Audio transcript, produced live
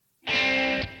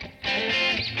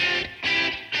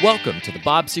Welcome to the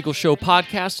Bob Siegel Show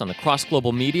podcast on the Cross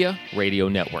Global Media Radio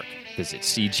Network. Visit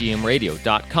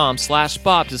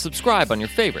cgmradio.com/Bob to subscribe on your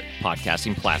favorite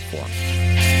podcasting platform.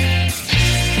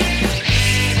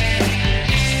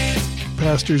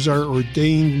 Pastors are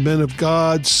ordained men of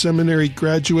God, seminary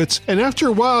graduates, and after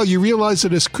a while you realize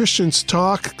that as Christians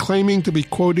talk, claiming to be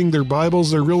quoting their Bibles,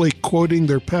 they're really quoting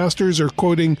their pastors or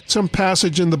quoting some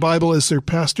passage in the Bible as their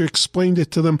pastor explained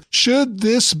it to them. Should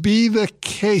this be the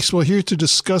case? Well, here to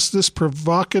discuss this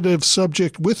provocative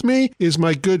subject with me is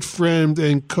my good friend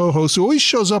and co-host who always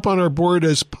shows up on our board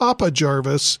as Papa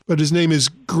Jarvis, but his name is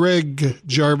Greg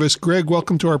Jarvis. Greg,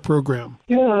 welcome to our program.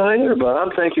 Yeah, hi there,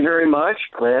 Bob. Thank you very much.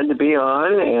 Glad to be on,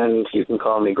 and you can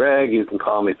call me Greg, you can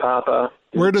call me Papa.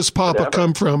 Where does Papa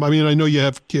come from? I mean, I know you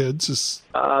have kids.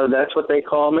 That's what they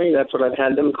call me. That's what I've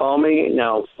had them call me.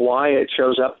 Now, why it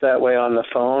shows up that way on the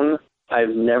phone,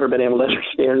 I've never been able to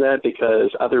understand that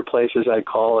because other places I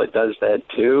call it does that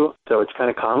too. So it's kind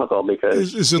of comical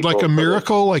because... Is it like a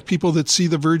miracle, like people that see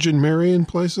the Virgin Mary in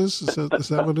places? Is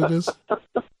that what it is?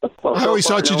 Well, I always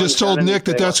thought you just told Nick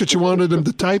that that's what you wanted him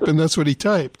to type, and that's what he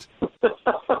typed.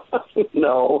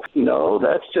 No,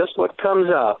 that's just what comes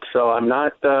up. So I'm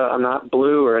not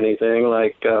blue or anything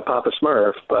like Papa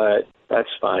Smurf, but that's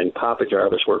fine. Papa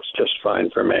Jarvis works just fine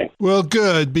for me. Well,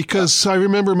 good, because I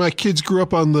remember my kids grew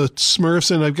up on the Smurfs,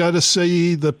 and I've got to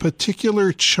say the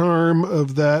particular charm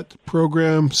of that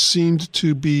program seemed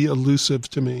to be elusive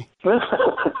to me.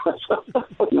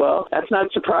 Well, that's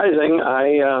not surprising.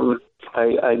 I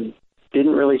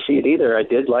didn't really see it either. I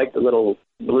did like the little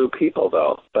blue people,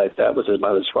 though, but that was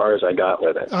about as far as I got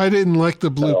with it. I didn't like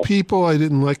the blue people. I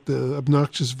didn't like the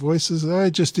obnoxious voices. I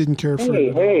just didn't care for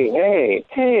it.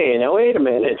 Hey, now wait a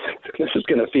minute. This is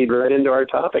going to feed right into our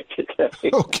topic today.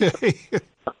 Okay.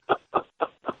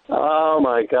 Oh,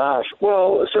 my gosh.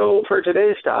 Well, so for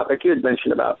today's topic, you had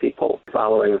mentioned about people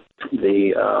following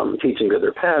the teaching of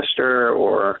their pastor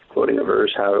or quoting a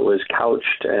verse, how it was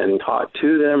couched and taught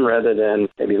to them rather than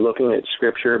maybe looking at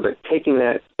Scripture, but taking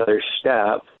that other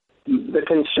step. The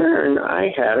concern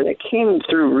I had, and it came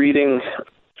through reading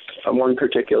one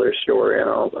particular story, and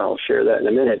I'll share that in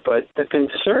a minute, but the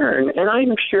concern, and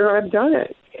I'm sure I've done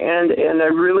it, and I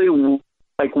really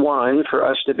like, one, for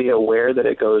us to be aware that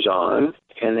it goes on,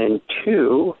 and then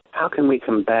two, how can we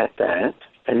combat that?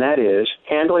 And that is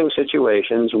handling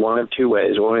situations one of two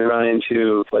ways. When we run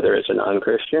into, whether it's a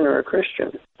non-Christian or a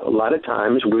Christian, a lot of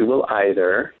times we will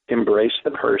either embrace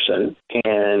the person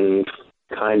and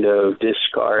kind of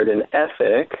discard an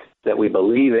ethic that we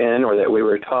believe in or that we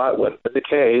were taught was the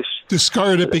case.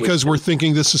 Discard it because we're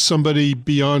thinking this is somebody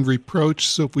beyond reproach.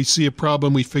 So if we see a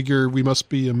problem, we figure we must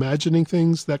be imagining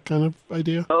things, that kind of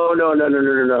idea? Oh, no.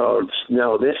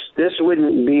 No, this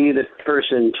wouldn't be the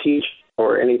person teaching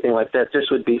or anything like that. This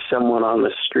would be someone on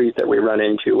the street that we run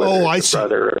into, whether it's a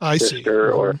brother or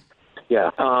sister or...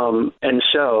 Yeah. And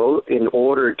so in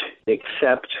order to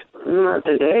accept, not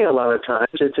today a lot of times,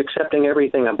 it's accepting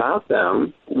everything about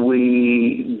them,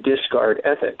 we discard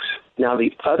ethics. Now,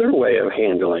 the other way of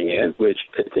handling it, which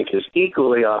I think is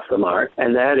equally off the mark,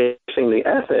 and that is taking the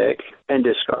ethic and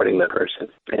discarding the person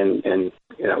and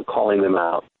calling them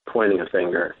out, pointing a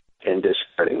finger and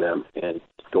discarding them and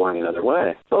going another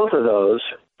way. Both of those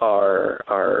are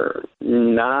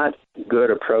not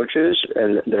good approaches,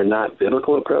 and they're not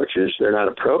biblical approaches. They're not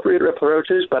appropriate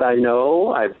approaches, but I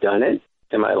know I've done it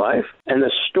in my life. And the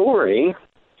story,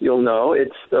 you'll know,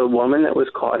 it's the woman that was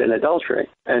caught in adultery.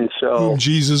 And so whom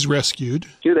Jesus rescued.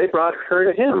 They brought her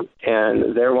to him,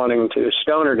 and they're wanting to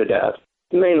stone her to death.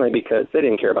 Mainly because they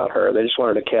didn't care about her. They just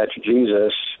wanted to catch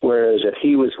Jesus. Whereas if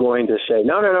he was going to say,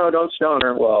 no, don't stone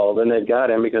her, well, then they'd got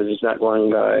him because he's not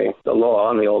going by the law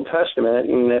in the Old Testament.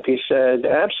 And if he said,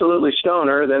 absolutely stone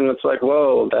her, then it's like,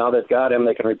 whoa, now they've got him,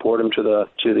 they can report him to the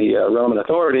Roman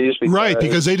authorities.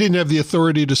 Because they didn't have the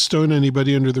authority to stone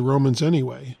anybody under the Romans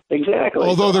anyway. Exactly.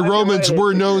 Although the Romans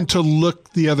were known to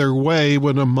look the other way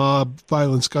when a mob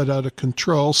violence got out of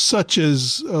control, such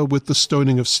as with the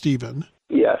stoning of Stephen.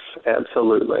 Yes,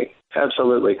 absolutely.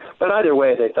 But either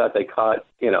way, they thought they caught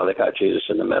Jesus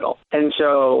in the middle. And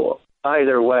so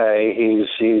either way,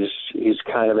 he's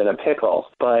kind of in a pickle.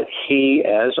 But he,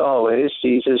 as always,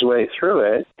 sees his way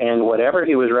through it. And whatever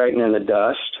he was writing in the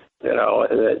dust,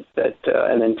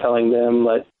 and then telling them,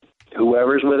 let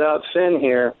whoever's without sin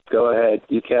here, go ahead,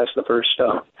 you cast the first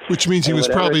stone. Which means he was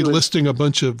probably listing a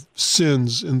bunch of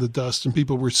sins in the dust, and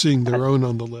people were seeing their own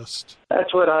on the list.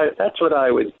 That's what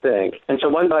I would think. And so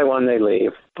one by one they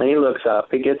leave, and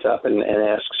he gets up and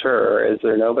asks her, is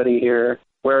there nobody here?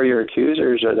 Where are your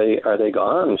accusers? Are they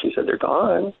gone? And she said, they're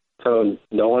gone. So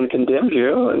no one condemns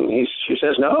you? And she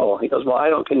says, no. He goes, well, I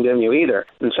don't condemn you either.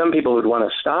 And some people would want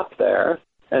to stop there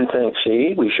and think,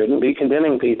 see, we shouldn't be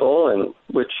condemning people, and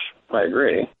which I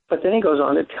agree. But then he goes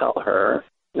on to tell her,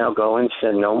 now go and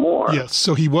sin no more. Yes,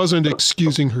 so he wasn't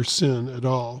excusing her sin at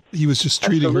all. He was just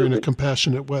treating her in a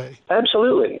compassionate way.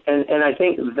 Absolutely. And I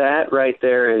think that right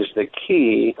there is the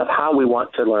key of how we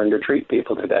want to learn to treat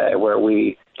people today, where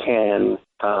we can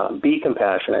be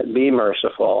compassionate, be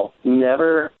merciful,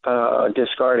 never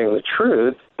discarding the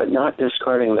truth, but not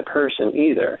discarding the person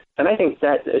either. And I think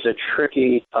that is a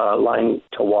tricky line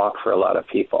to walk for a lot of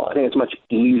people. I think it's much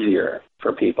easier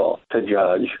for people to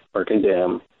judge or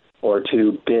condemn or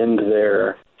to bend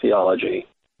their theology.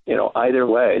 Either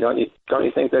way, don't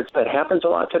you think that happens a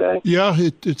lot today? Yeah,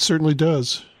 it certainly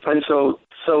does. And so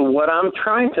what I'm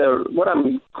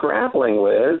grappling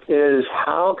with is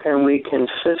how can we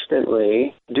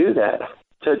consistently do that?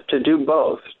 To do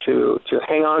both, to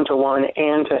hang on to one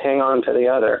and to hang on to the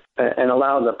other, and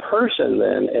allow the person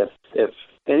then, if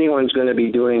anyone's going to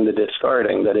be doing the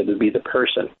discarding, that it would be the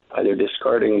person, either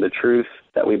discarding the truth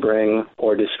that we bring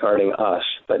or discarding us,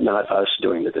 but not us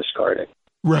doing the discarding.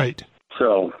 Right.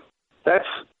 So that's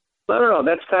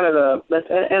kind of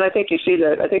and I think you see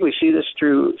that. I think we see this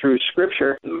through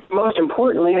Scripture. Most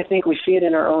importantly, I think we see it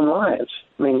in our own lives.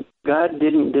 I mean, God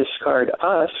didn't discard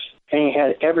us, and He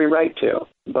had every right to.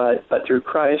 But through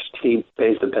Christ, He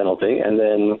pays the penalty, and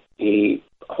then He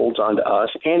holds on to us,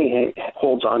 and He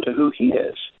holds on to who He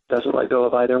is. Doesn't let go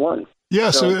of either one.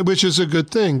 Yes, which is a good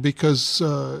thing, because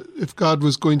if God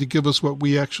was going to give us what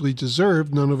we actually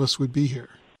deserved, none of us would be here.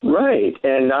 Right,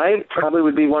 and I probably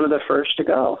would be one of the first to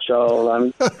go, so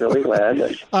I'm really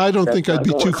glad. I don't think I'd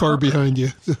be too far behind you.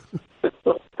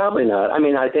 Probably not. I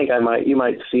mean, I think you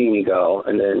might see me go,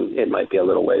 and then it might be a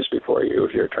little ways before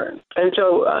your turn. And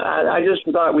so I just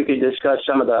thought we could discuss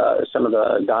some of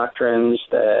the doctrines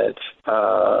that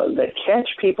catch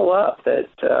people up.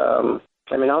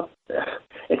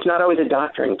 It's not always a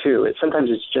doctrine, too. Sometimes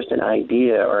it's just an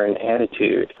idea or an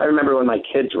attitude. I remember when my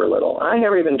kids were little. I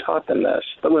never even taught them this.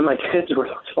 But when my kids were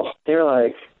little, they were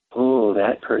like, oh,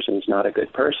 that person's not a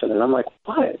good person. And I'm like,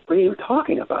 what? What are you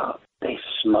talking about? They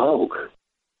smoke.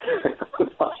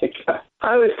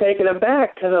 I was taken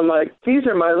aback because I'm like, these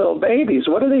are my little babies.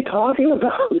 What are they talking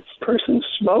about? This person's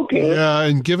smoking. Yeah,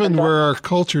 and given where our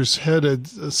culture's headed,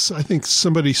 I think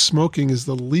somebody smoking is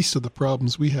the least of the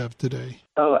problems we have today.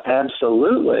 Oh,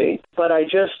 absolutely. But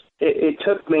it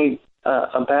took me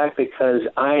aback because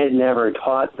I had never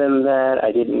taught them that.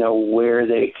 I didn't know where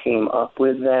they came up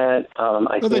with that.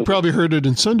 They probably heard it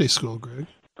in Sunday school, Greg.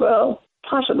 Well,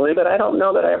 possibly, but I don't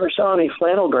know that I ever saw any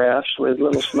flannel graphs with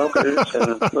little smokers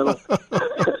and little...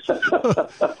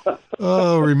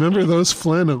 Oh, remember those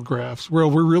flannel graphs?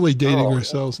 Well, we're really dating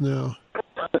ourselves now.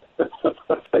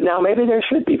 But now maybe there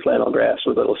should be flannel graphs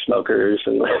with little smokers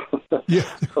and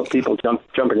people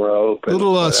jumping rope.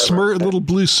 Little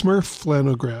blue Smurf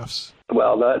flannel graphs.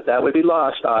 Well, that would be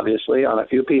lost, obviously, on a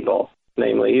few people.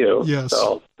 Namely you. Yes.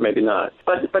 So maybe not.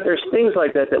 But there's things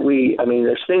like that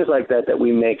there's things like that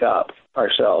we make up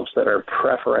ourselves that are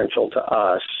preferential to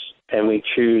us, and we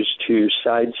choose to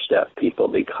sidestep people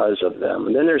because of them.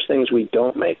 And then there's things we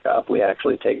don't make up. We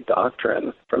actually take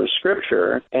doctrine from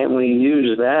Scripture, and we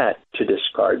use that to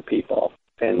discard people.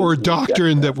 Or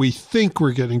doctrine that we think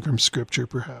we're getting from Scripture,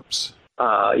 perhaps.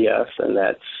 Yes, and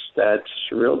that's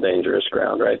real dangerous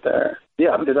ground right there.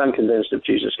 Yeah, because I'm convinced if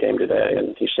Jesus came today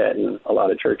and he sat in a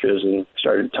lot of churches and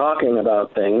started talking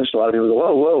about things, a lot of people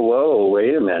go, whoa,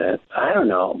 wait a minute. I don't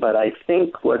know. But I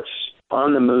think what's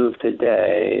on the move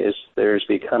today is there's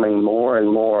becoming more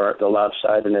and more, the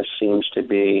lopsidedness seems to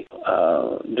be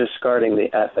discarding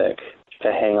the ethic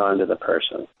to hang on to the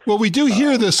person. Well, we do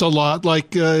hear this a lot,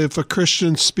 like if a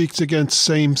Christian speaks against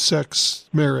same-sex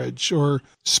marriage or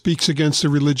speaks against the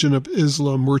religion of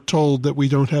Islam, we're told that we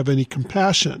don't have any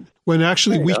compassion, when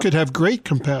actually we could have great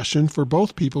compassion for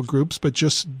both people groups, but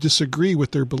just disagree with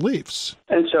their beliefs.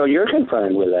 And so you're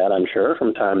confronted with that, I'm sure,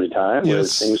 from time to time,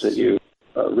 with things that you've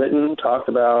written, talked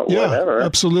about, whatever. Yeah,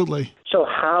 absolutely. So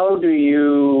how do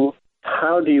you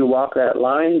walk that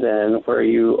line then where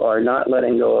you are not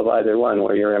letting go of either one,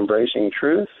 where you're embracing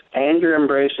truth and you're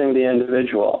embracing the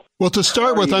individual? Well, to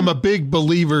start with, I'm a big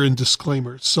believer in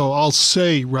disclaimers. So I'll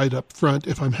say right up front,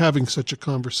 if I'm having such a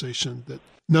conversation, that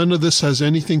none of this has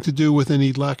anything to do with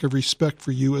any lack of respect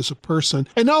for you as a person.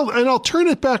 And I'll turn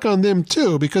it back on them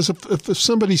too, because if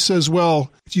somebody says, well,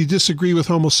 if you disagree with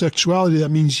homosexuality, that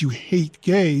means you hate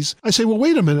gays. I say, well,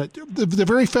 wait a minute. The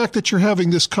very fact that you're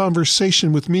having this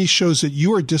conversation with me shows that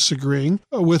you are disagreeing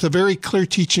with a very clear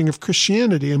teaching of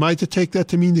Christianity. Am I to take that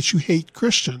to mean that you hate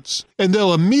Christians? And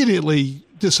they'll immediately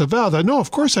disavow that. No,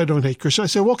 of course I don't hate Christians. I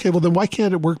say, well, okay, well, then why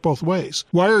can't it work both ways?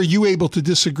 Why are you able to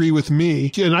disagree with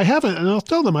me? And I'll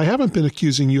tell them, I haven't been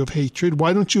accusing you of hatred.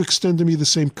 Why don't you extend to me the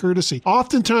same courtesy?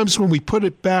 Oftentimes when we put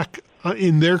it back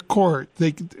in their court,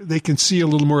 they can see a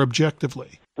little more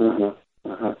objectively. Mm-hmm.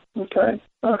 Mm-hmm.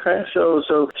 Okay. So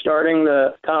starting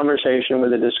the conversation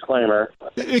with a disclaimer.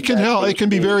 It can help. It can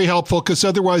be very helpful because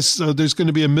otherwise there's going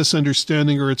to be a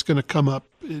misunderstanding or it's going to come up.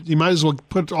 You might as well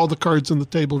put all the cards on the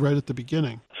table right at the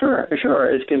beginning. Sure.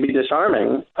 It can be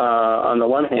disarming on the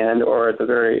one hand, or at the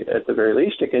very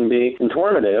least, it can be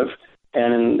informative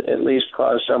and at least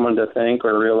cause someone to think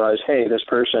or realize, hey, this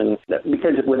person,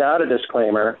 because without a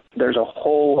disclaimer, there's a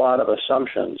whole lot of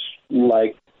assumptions,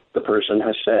 like the person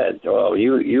has said, oh,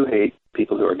 you hate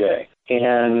people who are gay.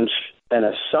 And an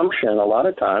assumption a lot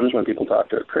of times when people talk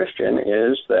to a Christian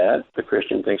is that the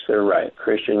Christian thinks they're right.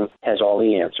 Christian has all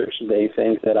the answers. They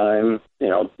think that I'm,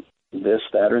 this,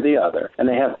 that, or the other. And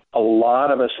they have a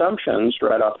lot of assumptions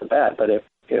right off the bat. But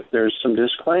if there's some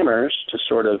disclaimers to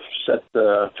sort of set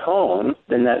the tone,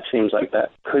 then that seems like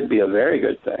that could be a very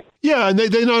good thing. Yeah, and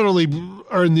they not only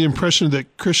are in the impression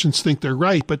that Christians think they're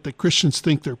right, but that Christians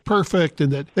think they're perfect,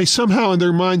 and that they somehow in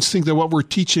their minds think that what we're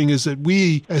teaching is that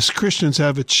we as Christians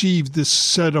have achieved this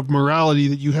set of morality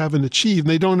that you haven't achieved. And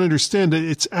they don't understand that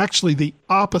it's actually the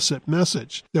opposite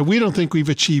message, that we don't think we've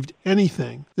achieved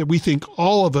anything, that we think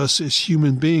all of us as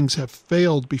human beings have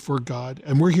failed before God,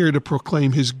 and we're here to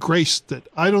proclaim His grace that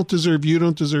I don't deserve, you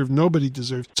don't deserve, nobody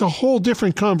deserves. It's a whole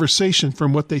different conversation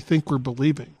from what they think we're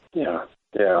believing. Yeah.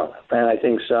 And I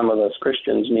think some of us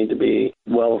Christians need to be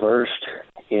well-versed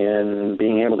in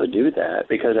being able to do that,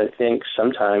 because I think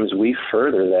sometimes we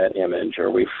further that image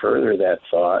or we further that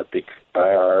thought by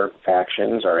our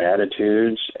actions, our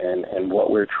attitudes, and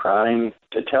what we're trying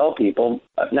to tell people,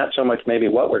 not so much maybe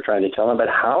what we're trying to tell them, but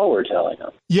how we're telling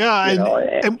them.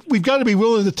 Yeah, and we've got to be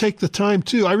willing to take the time,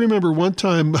 too. I remember one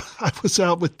time I was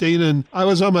out with Dana, and I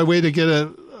was on my way to get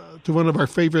to one of our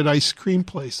favorite ice cream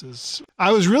places.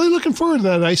 I was really looking forward to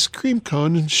that ice cream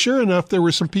cone, and sure enough, there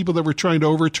were some people that were trying to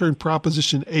overturn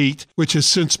Proposition 8, which has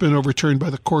since been overturned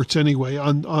by the courts anyway,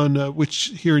 on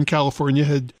which here in California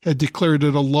had declared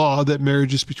it a law that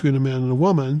marriage is between a man and a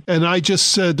woman. And I just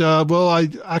said, well, I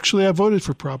voted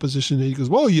for Proposition 8. He goes,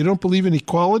 well, you don't believe in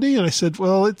equality? And I said,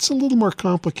 well, it's a little more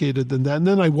complicated than that. And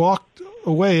then I walked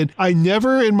away, and I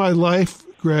never in my life,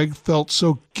 Greg, felt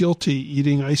so guilty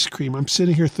eating ice cream. I'm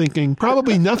sitting here thinking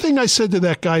probably nothing I said to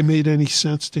that guy made any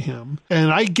sense to him.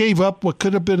 And I gave up what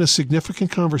could have been a significant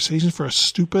conversation for a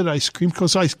stupid ice cream cone.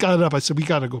 So I got up. I said, we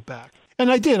got to go back.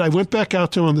 And I did. I went back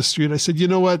out to him on the street. I said, you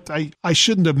know what? I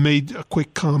shouldn't have made a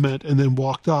quick comment and then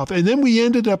walked off. And then we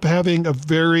ended up having a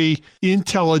very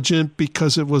intelligent,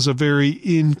 because it was a very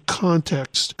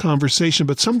in-context conversation.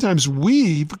 But sometimes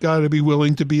we've got to be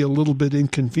willing to be a little bit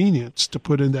inconvenienced to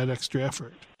put in that extra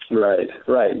effort. Right.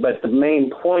 But the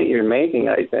main point you're making,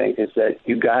 I think, is that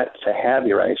you got to have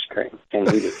your ice cream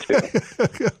and eat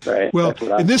it too. Right? Well,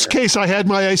 in this case, I had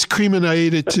my ice cream and I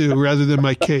ate it too, rather than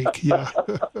my cake. Yeah.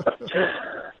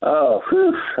 Oh,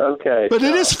 whew, okay. But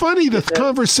it is funny, the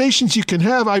conversations you can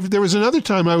have. There was another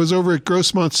time I was over at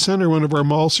Grossmont Center, one of our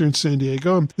malls here in San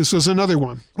Diego, and this was another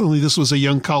one. Only this was a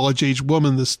young college-age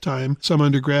woman this time, some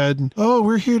undergrad. And,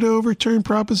 we're here to overturn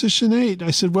Proposition 8. And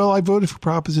I said, well, I voted for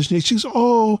Proposition 8. She goes,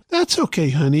 oh, that's okay,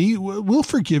 honey. We'll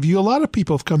forgive you. A lot of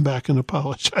people have come back and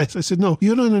apologized. I said, no,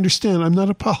 you don't understand. I'm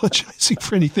not apologizing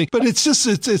for anything. But it's just,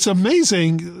 it's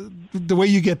amazing the way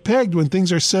you get pegged when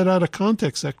things are set out of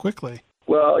context that quickly.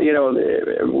 Well,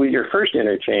 with your first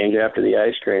interchange after the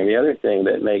ice cream, the other thing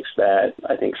that makes that,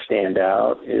 I think, stand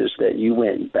out is that you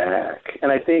went back.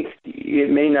 And I think it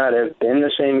may not have been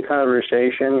the same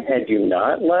conversation had you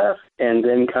not left and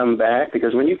then come back,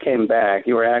 because when you came back,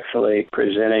 you were actually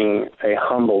presenting a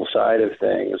humble side of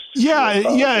things.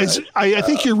 I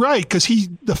think you're right, because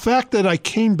the fact that I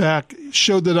came back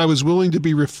showed that I was willing to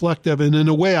be reflective, and in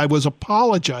a way I was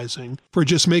apologizing for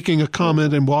just making a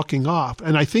comment and walking off.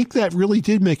 And I think that really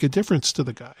did make a difference to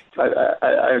the guy.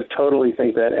 I totally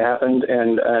think that happened,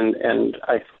 and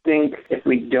I think if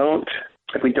we don't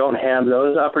have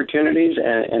those opportunities,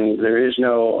 and there is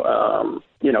no,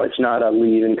 it's not a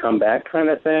leave and come back kind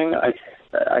of thing,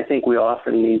 I think we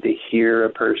often need to hear a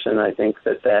person. I think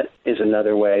that is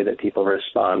another way that people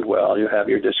respond well. You have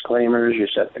your disclaimers, you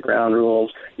set the ground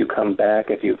rules, you come back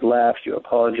if you've left, you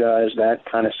apologize. That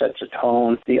kind of sets a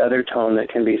tone. The other tone that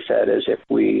can be set is if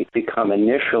we become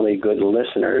initially good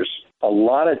listeners, a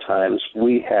lot of times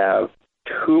we have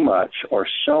too much or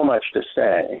so much to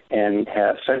say and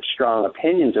have such strong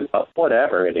opinions about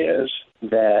whatever it is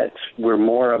that we're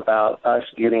more about us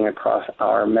getting across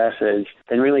our message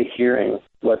than really hearing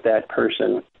what that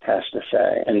person has to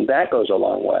say. And that goes a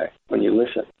long way when you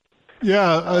listen.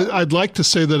 Yeah, I'd like to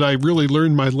say that I really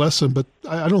learned my lesson, but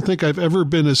I don't think I've ever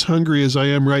been as hungry as I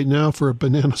am right now for a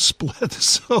banana split.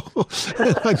 So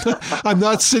I'm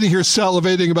not sitting here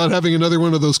salivating about having another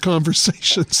one of those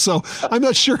conversations. So I'm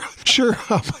not sure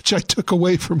how much I took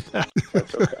away from that.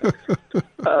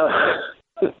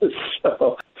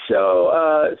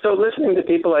 So listening to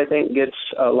people, I think, gets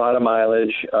a lot of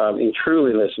mileage. In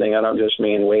truly listening, I don't just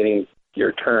mean waiting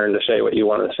your turn to say what you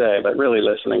want to say, but really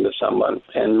listening to someone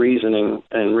and reasoning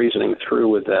through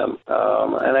with them.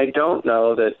 And I don't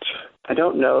know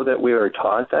that we are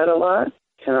taught that a lot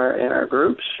in our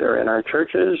groups or in our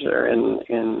churches or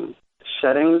in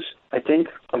settings. I think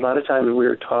a lot of times we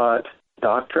are taught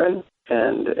doctrine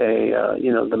and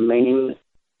the main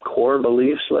core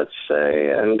beliefs, let's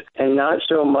say, and not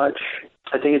so much.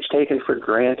 I think it's taken for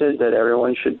granted that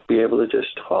everyone should be able to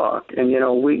just talk. And,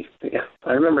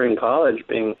 I remember in college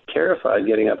being terrified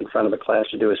getting up in front of a class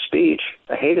to do a speech.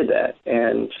 I hated that.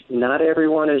 And not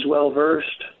everyone is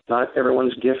well-versed. Not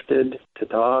everyone's gifted to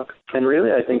talk. And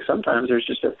really, I think sometimes there's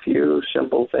just a few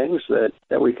simple things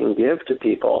that we can give to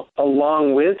people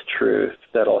along with truth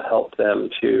that'll help them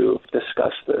to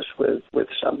discuss this with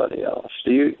somebody else.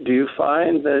 Do you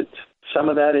find that some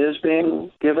of that is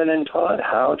being given and taught,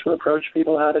 how to approach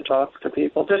people, how to talk to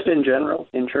people, just in general,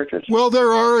 in churches? Well,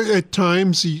 there are at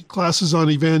times classes on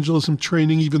evangelism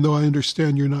training, even though I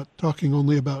understand you're not talking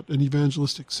only about an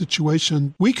evangelistic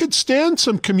situation. We could stand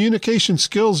some communication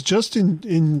skills just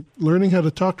in learning how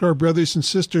to talk to our brothers and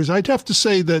sisters. I'd have to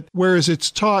say that whereas it's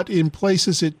taught in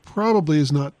places, it probably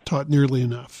is not taught nearly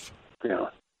enough. Yeah.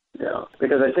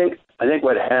 Because I think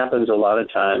what happens a lot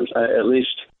of times, at least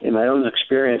in my own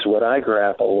experience, what I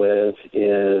grapple with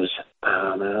is,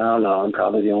 I don't know, I'm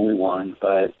probably the only one,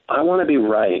 but I want to be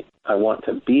right. I want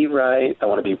to be right. I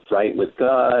want to be right with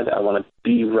God. I want to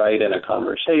be right in a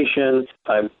conversation.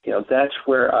 That's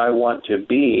where I want to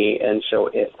be. And so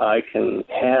if I can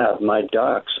have my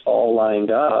ducks all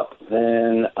lined up,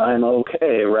 then I'm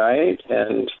okay, right?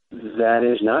 And that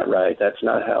is not right. That's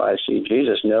not how I see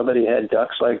Jesus. Nobody had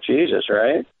ducks like Jesus,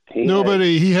 right?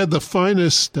 He had the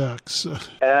finest ducks.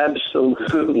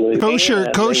 Absolutely.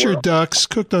 Kosher ducks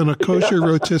cooked on a kosher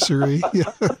rotisserie.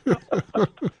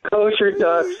 Kosher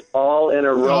ducks all in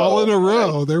a row. All in a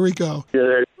row. Right? There we go.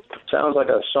 There sounds like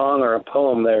a song or a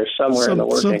poem there somewhere in the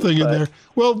working. Something in there.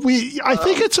 Well, I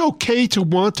think it's okay to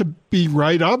want to be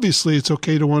right. Obviously, it's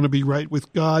okay to want to be right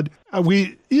with God.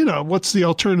 What's the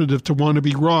alternative to want to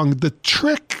be wrong? The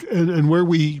trick and where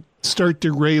we start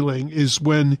derailing is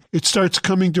when it starts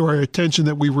coming to our attention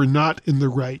that we were not in the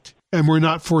right, and we're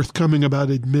not forthcoming about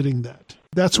admitting that.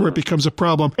 That's where it becomes a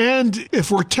problem. And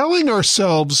if we're telling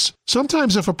ourselves,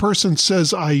 sometimes if a person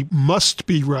says, I must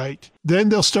be right, then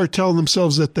they'll start telling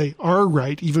themselves that they are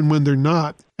right, even when they're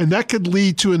not. And that could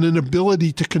lead to an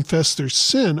inability to confess their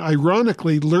sin.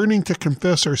 Ironically, learning to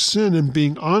confess our sin and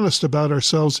being honest about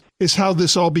ourselves is how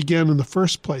this all began in the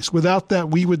first place. Without that,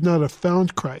 we would not have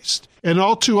found Christ. And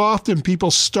all too often,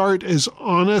 people start as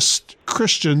honest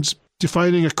Christians,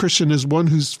 defining a Christian as one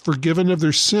who's forgiven of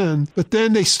their sin, but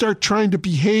then they start trying to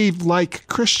behave like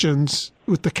Christians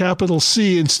with the capital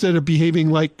C instead of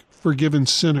behaving like forgiven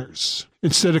sinners,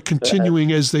 instead of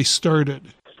continuing as they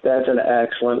started. That's an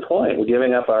excellent point.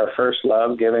 Giving up our first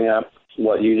love, giving up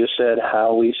what you just said,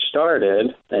 how we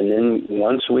started, and then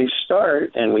once we start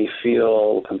and we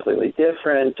feel completely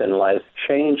different and life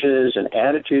changes and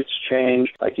attitudes change,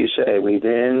 like you say, we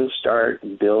then start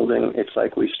building, it's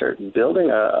like we start building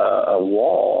a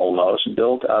wall almost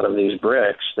built out of these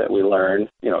bricks that we learn,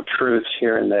 truths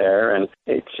here and there, and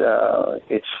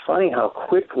it's funny how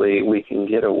quickly we can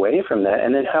get away from that,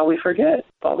 and then how we forget.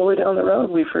 All the way down the road,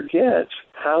 we forget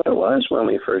how it was when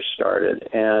we first started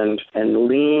and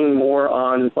lean more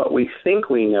on what we think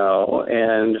we know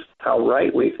and how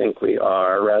right we think we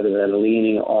are rather than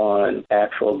leaning on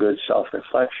actual good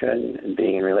self-reflection and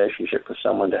being in relationship with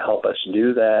someone to help us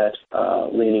do that,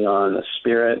 leaning on the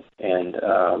Spirit and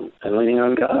leaning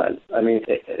on God. I mean,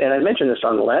 and I mentioned this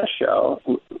on the last show,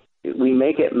 we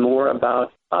make it more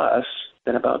about us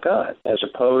than about God, as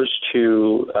opposed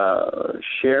to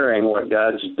sharing what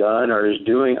God's done or is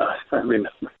doing.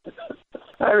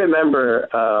 I remember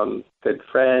good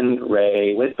friend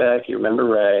Ray Whitbeck. You remember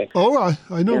Ray? Oh,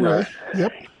 I know Ray.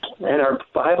 Yep. In our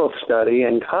Bible study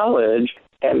in college,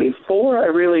 and before I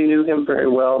really knew him very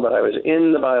well, but I was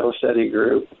in the Bible study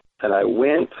group, and I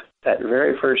went that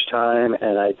very first time,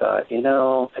 and I thought,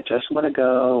 I just want to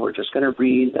go. We're just going to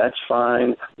read. That's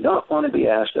fine. I don't want to be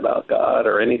asked about God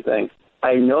or anything.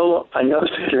 I no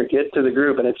sooner get to the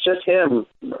group, and it's just him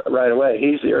right away.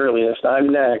 He's the earliest.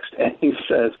 I'm next. And he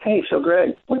says, hey, so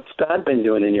Greg, what's God been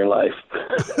doing in your life?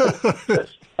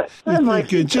 I'm like,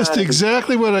 just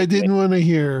exactly what I didn't want to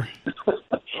hear.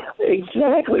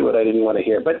 Exactly what I didn't want to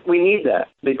hear. But we need that,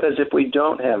 because if we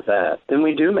don't have that, then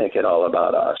we do make it all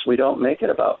about us. We don't make it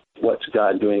about what's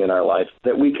God doing in our life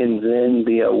that we can then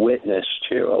be a witness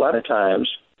to. A lot of times,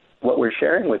 what we're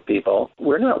sharing with people,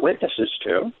 we're not witnesses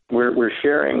to. We're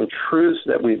sharing truths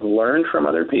that we've learned from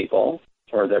other people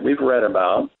or that we've read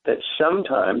about that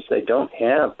sometimes they don't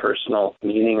have personal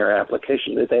meaning or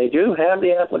application. That they do have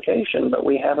the application, but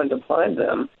we haven't applied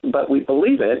them. But we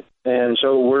believe it, and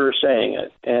so we're saying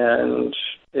it. And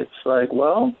it's like,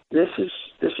 well, this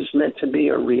is meant to be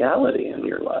a reality in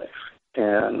your life.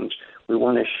 And we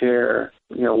want to share,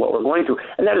 what we're going through.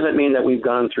 And that doesn't mean that we've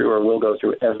gone through or will go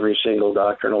through every single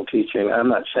doctrinal teaching. I'm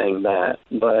not saying that.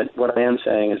 But what I am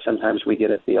saying is sometimes we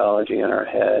get a theology in our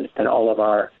head and all of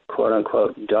our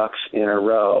quote-unquote ducks in a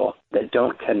row that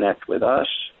don't connect with us,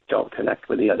 don't connect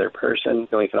with the other person.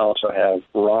 And we can also have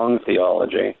wrong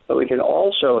theology. But we can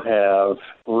also have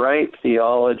right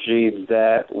theology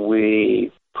that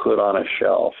we put on a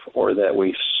shelf, or that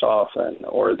we soften,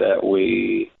 or that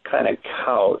we kind of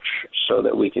couch so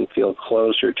that we can feel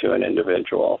closer to an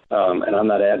individual. And I'm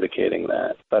not advocating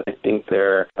that. But I think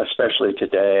especially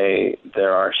today,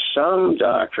 there are some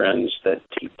doctrines that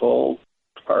people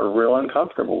are real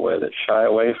uncomfortable with, that shy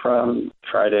away from,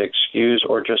 try to excuse,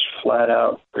 or just flat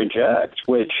out reject,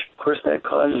 which, of course, that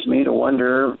causes me to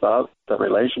wonder about the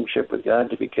relationship with God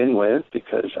to begin with,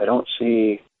 because I don't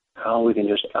see how we can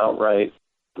just outright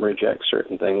reject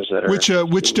certain things that are...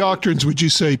 Which doctrines would you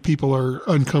say people are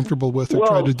uncomfortable with or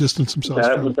try to distance themselves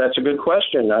from? That's a good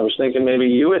question. I was thinking maybe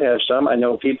you would have some. I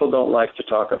know people don't like to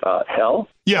talk about hell.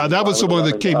 Yeah, that was the one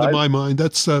that came to my mind.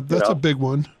 That's a big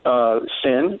one.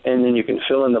 Sin, and then you can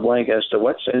fill in the blank as to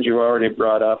what sins. You already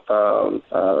brought up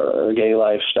gay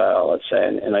lifestyle, let's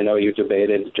say, and I know you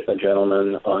debated a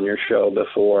gentleman on your show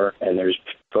before, and there's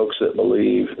folks that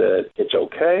believe that it's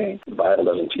okay. The Bible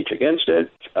doesn't teach against it.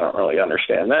 I don't really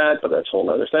understand that, but that's a whole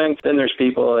other thing. Then there's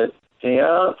people that,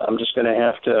 I'm just going to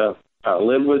have to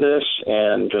live with this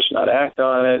and just not act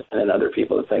on it. And then other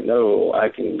people that think, no, I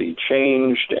can be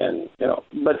changed. And,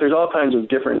 but there's all kinds of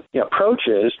different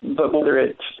approaches. But whether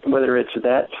it's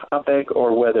that topic,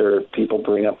 or whether people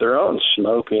bring up their own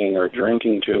smoking or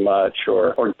drinking too much,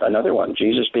 or another one,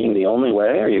 Jesus being the only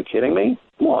way. Are you kidding me?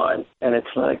 Come on. And it's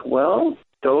like, well,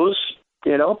 those,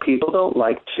 people don't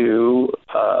like to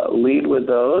lead with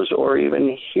those or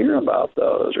even hear about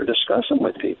those or discuss them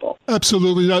with people.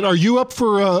 Absolutely not. Are you up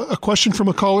for a question from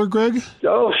a caller, Greg?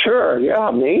 Oh, sure.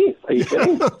 Yeah, me? Are you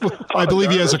kidding? I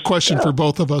believe he has a question for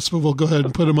both of us, but we'll go ahead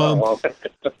and put him on. Okay.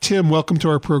 Tim, welcome to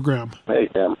our program. Hey,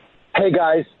 Tim. Hey,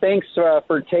 guys. Thanks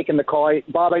for taking the call.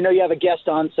 Bob, I know you have a guest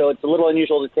on, so it's a little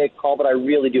unusual to take a call, but I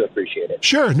really do appreciate it.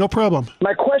 Sure, no problem.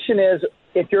 My question is,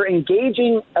 if you're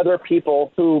engaging other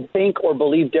people who think or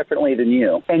believe differently than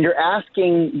you, and you're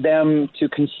asking them to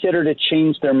consider to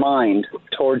change their mind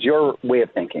towards your way of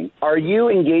thinking, are you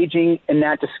engaging in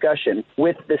that discussion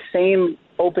with the same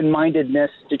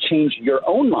open-mindedness to change your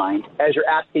own mind as you're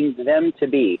asking them to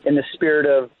be, in the spirit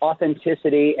of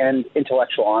authenticity and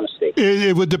intellectual honesty?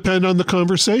 It would depend on the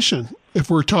conversation. If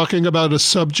we're talking about a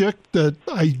subject that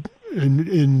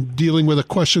in dealing with a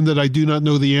question that I do not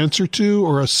know the answer to,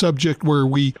 or a subject where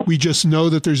we just know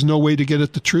that there's no way to get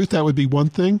at the truth, that would be one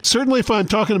thing. Certainly if I'm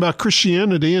talking about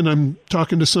Christianity and I'm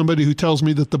talking to somebody who tells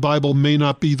me that the Bible may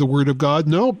not be the Word of God,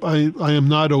 no, I am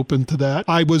not open to that.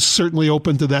 I was certainly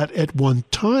open to that at one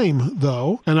time,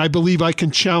 though, and I believe I can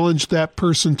challenge that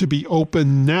person to be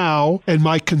open now, and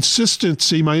my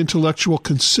consistency, my intellectual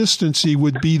consistency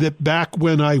would be that back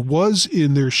when I was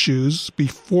in their shoes,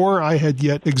 before I had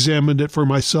yet examined it for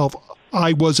myself,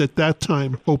 I was at that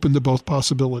time open to both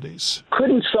possibilities.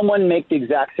 Couldn't someone make the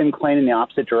exact same claim in the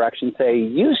opposite direction, say,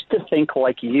 used to think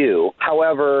like you,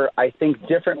 however, I think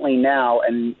differently now,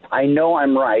 and I know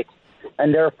I'm right,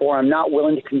 and therefore I'm not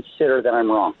willing to consider that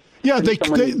I'm wrong? Yeah, they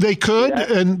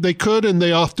could, and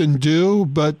they often do,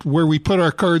 but where we put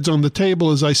our cards on the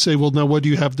table is I say, well, now what do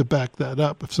you have to back that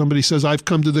up? If somebody says, I've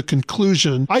come to the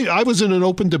conclusion, I was in an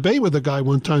open debate with a guy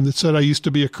one time that said I used to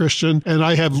be a Christian, and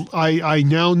I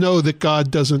now know that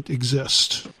God doesn't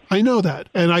exist. I know that.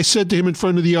 And I said to him in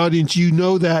front of the audience, you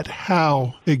know that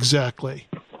how exactly?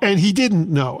 And he didn't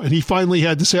know. And he finally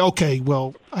had to say, okay,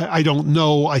 well, I don't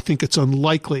know. I think it's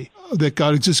unlikely that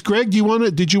God exists. Greg,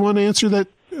 did you want to answer that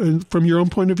from your own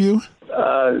point of view?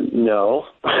 No.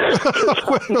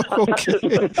 Okay.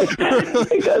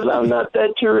 Because I'm not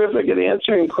that terrific at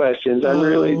answering questions. I'm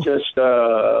really just,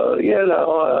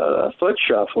 a foot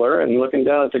shuffler and looking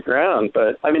down at the ground.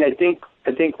 But, I mean, I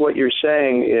think what you're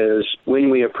saying is when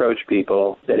we approach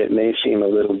people that it may seem a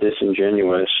little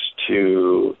disingenuous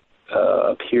to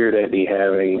appear to be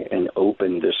having an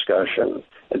open discussion.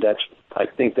 I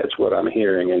think that's what I'm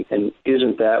hearing. And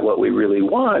isn't that what we really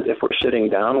want if we're sitting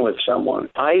down with someone?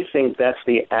 I think that's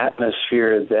the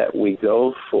atmosphere that we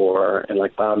go for, and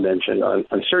like Bob mentioned, on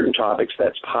certain topics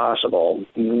that's possible.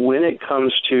 When it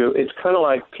comes to, it's kind of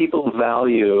like people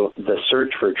value the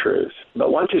search for truth.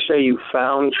 But once you say you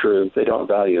found truth, they don't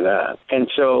value that. And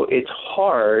so it's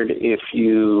hard if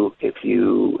you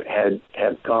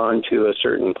have gone to a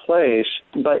certain place,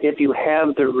 but if you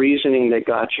have the reasoning that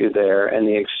got you there and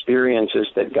the experiences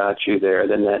that got you there,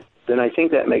 then I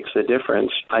think that makes the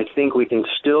difference. I think we can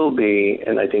still be,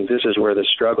 and I think this is where the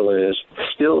struggle is,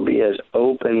 still be as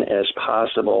open as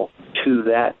possible to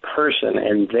that person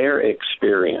and their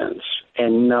experience,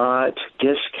 and not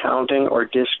discounting or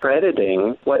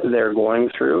discrediting what they're going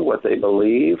through, what they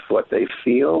believe, what they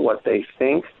feel, what they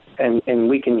think. And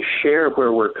we can share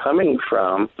where we're coming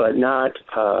from, but not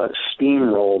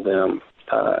steamroll them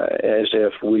as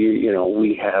if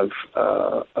we have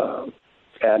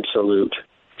absolute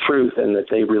truth and that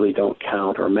they really don't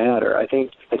count or matter. I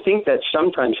think that's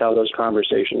sometimes how those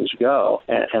conversations go,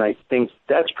 and I think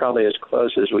that's probably as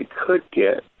close as we could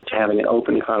get to having an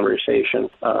open conversation,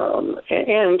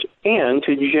 and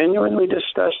to genuinely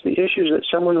discuss the issues that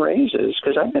someone raises.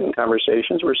 Because I've been in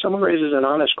conversations where someone raises an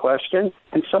honest question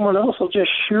and someone else will just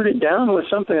shoot it down with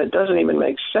something that doesn't even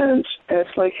make sense. And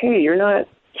it's like, hey, you're not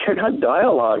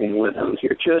dialoguing with them.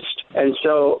 You're just, and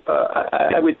so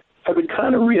I would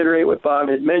kind of reiterate what Bob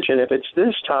had mentioned. If it's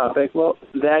this topic, well,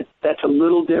 that's a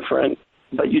little different,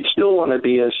 but you'd still want to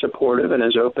be as supportive and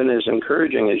as open, as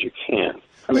encouraging as you can.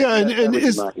 I mean,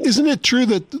 isn't it true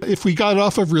that if we got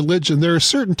off of religion, there are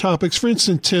certain topics, for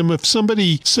instance, Tim, if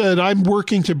somebody said, I'm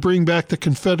working to bring back the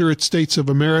Confederate States of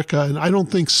America, and I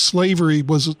don't think slavery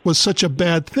was such a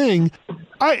bad thing,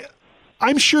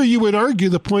 I'm sure you would argue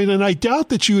the point, and I doubt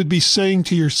that you would be saying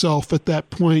to yourself at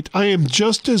that point, I am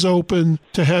just as open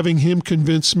to having him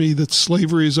convince me that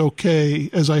slavery is okay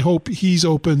as I hope he's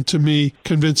open to me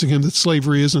convincing him that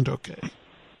slavery isn't okay.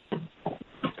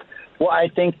 Well, I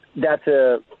think that's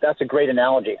a great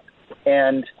analogy.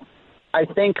 And I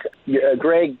think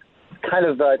Greg kind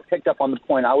of picked up on the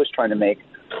point I was trying to make,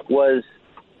 was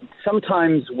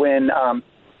sometimes when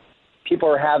people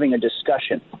are having a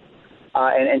discussion,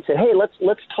 and say, hey,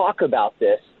 let's talk about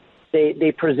this.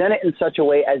 They present it in such a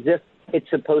way as if it's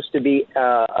supposed to be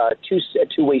a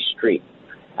two-way street,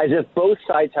 as if both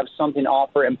sides have something to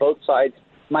offer and both sides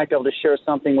might be able to share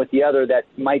something with the other that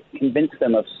might convince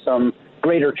them of some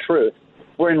greater truth,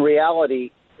 where in reality,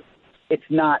 it's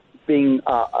not being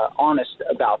honest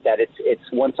about that.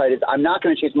 It's one-sided. I'm not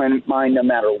going to change my mind no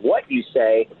matter what you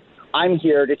say. I'm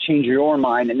here to change your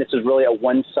mind, and this is really a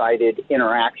one-sided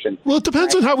interaction. Well, it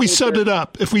depends on how we set it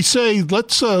up. If we say,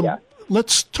 let's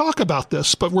talk about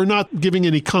this, but we're not giving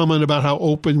any comment about how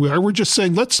open we are. We're just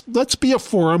saying, let's be a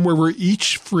forum where we're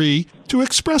each free to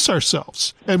express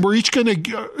ourselves. And we're each going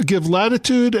to give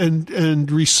latitude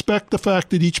and respect the fact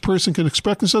that each person can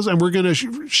express themselves, and we're going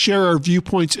to share our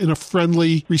viewpoints in a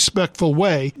friendly, respectful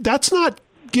way. That's not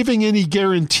giving any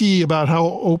guarantee about how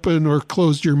open or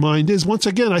closed your mind is. Once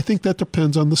again, I think that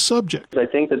depends on the subject. I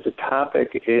think that the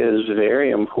topic is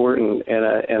very important, and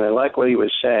I like what he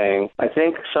was saying. I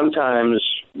think sometimes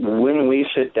when we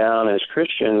sit down as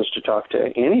Christians to talk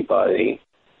to anybody,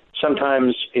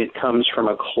 sometimes it comes from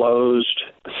a closed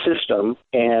system,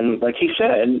 and like he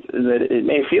said, that it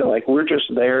may feel like we're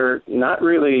just there, not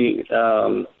really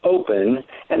open,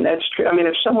 and that's true. I mean,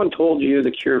 if someone told you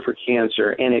the cure for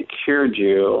cancer and it cured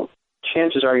you,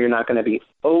 chances are you're not going to be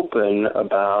open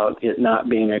about it not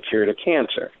being a cure to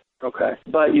cancer. Okay.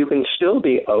 But you can still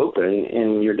be open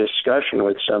in your discussion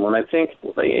with someone. I think,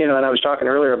 and I was talking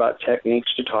earlier about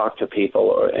techniques to talk to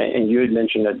people, and you had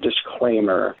mentioned a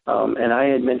disclaimer, and I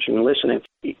had mentioned listening.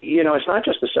 It's not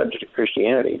just the subject of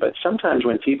Christianity, but sometimes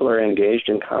when people are engaged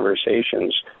in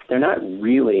conversations, they're not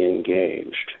really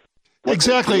engaged.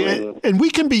 Exactly. And we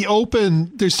can be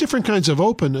open. There's different kinds of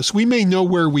openness. We may know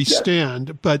where we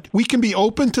stand, but we can be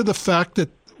open to the fact that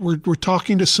we're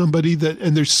talking to somebody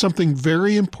and there's something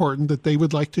very important that they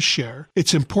would like to share.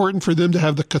 It's important for them to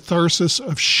have the catharsis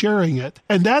of sharing it.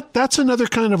 And that's another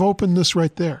kind of openness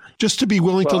right there. Just to be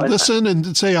willing to listen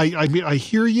and say, I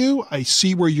hear you. I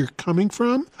see where you're coming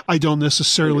from. I don't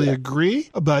necessarily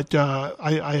agree, but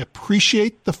I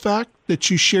appreciate the fact that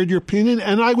you shared your opinion,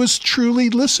 and I was truly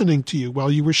listening to you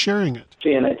while you were sharing it.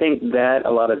 See, and I think that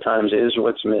a lot of times is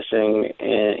what's missing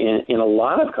in a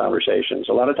lot of conversations.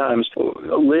 A lot of times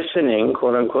listening,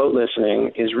 quote unquote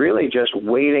listening, is really just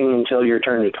waiting until your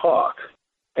turn to talk.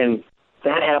 And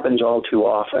that happens all too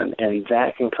often, and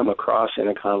that can come across in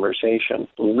a conversation.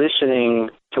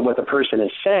 Listening to what the person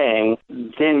is saying,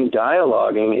 then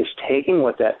dialoguing is taking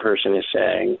what that person is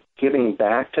saying, giving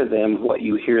back to them what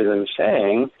you hear them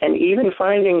saying, and even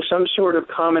finding some sort of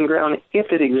common ground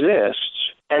if it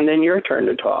exists, and then your turn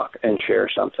to talk and share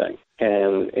something.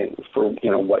 And for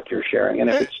what you're sharing, and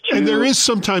if it's and there is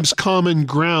sometimes common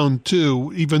ground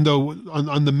too, even though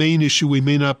on the main issue we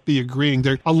may not be agreeing.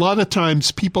 There a lot of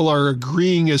times people are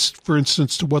agreeing as, for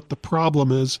instance, to what the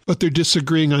problem is, but they're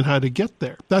disagreeing on how to get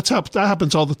there. That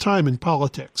happens all the time in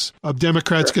politics.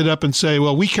 Democrats get up and say,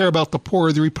 "Well, we care about the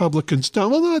poor. The Republicans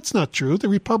don't." Well, no, that's not true. The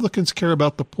Republicans care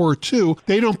about the poor too.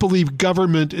 They don't believe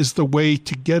government is the way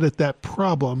to get at that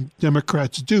problem.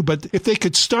 Democrats do, but if they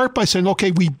could start by saying, "Okay,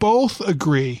 we both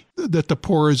agree that the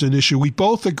poor is an issue. We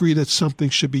both agree that something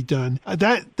should be done."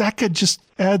 That could just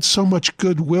add so much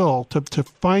goodwill to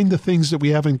find the things that we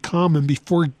have in common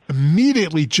before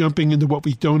immediately jumping into what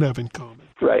we don't have in common.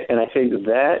 Right, and I think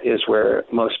that is where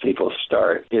most people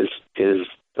start, is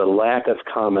the lack of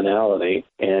commonality,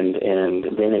 and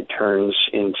then it turns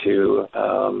into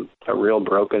a real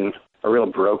broken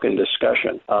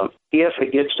discussion. If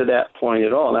it gets to that point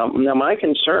at all. Now my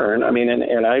concern,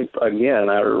 and I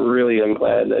really am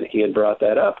glad that he had brought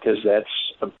that up, because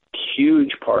that's a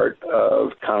huge part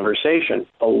of conversation.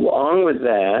 Along with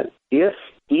that,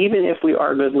 even if we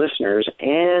are good listeners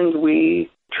and we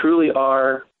truly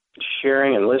are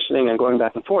sharing and listening and going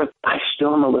back and forth, I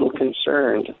still am a little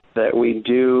concerned that we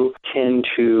do tend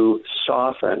to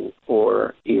soften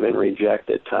or even reject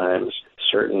at times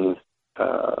certain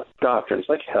doctrines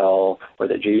like hell, or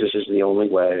that Jesus is the only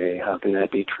way. How can that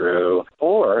be true?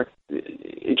 Or,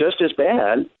 just as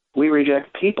bad, we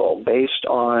reject people based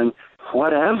on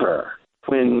whatever.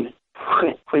 When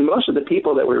most of the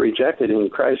people that were rejected in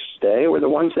Christ's day were the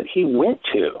ones that he went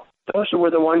to. Those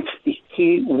were the ones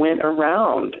he went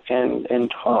around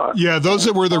and taught. Yeah, those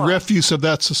that were the refuse of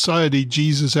that society,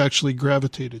 Jesus actually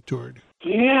gravitated toward.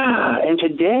 Yeah, and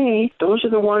today those are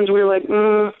the ones we're like,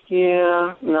 I'm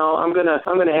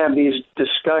gonna have these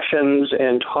discussions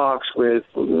and talks with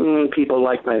people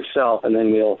like myself, and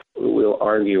then we'll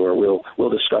argue, or we'll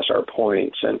discuss our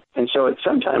points, and so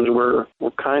sometimes we're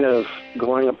kind of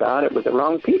going about it with the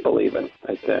wrong people, even,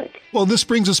 I think. Well, this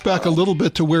brings us back a little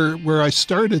bit to where I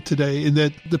started today, in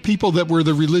that the people that were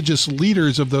the religious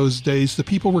leaders of those days, the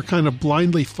people were kind of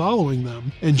blindly following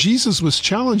them, and Jesus was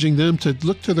challenging them to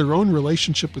look to their own relationship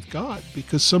with God,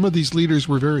 because some of these leaders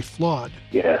were very flawed.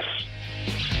 Yes.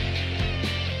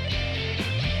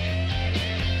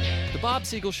 The Bob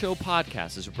Siegel Show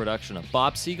podcast is a production of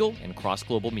Bob Siegel and Cross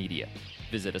Global Media.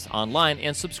 Visit us online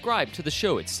and subscribe to the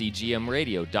show at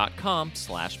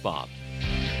cgmradio.com/Bob.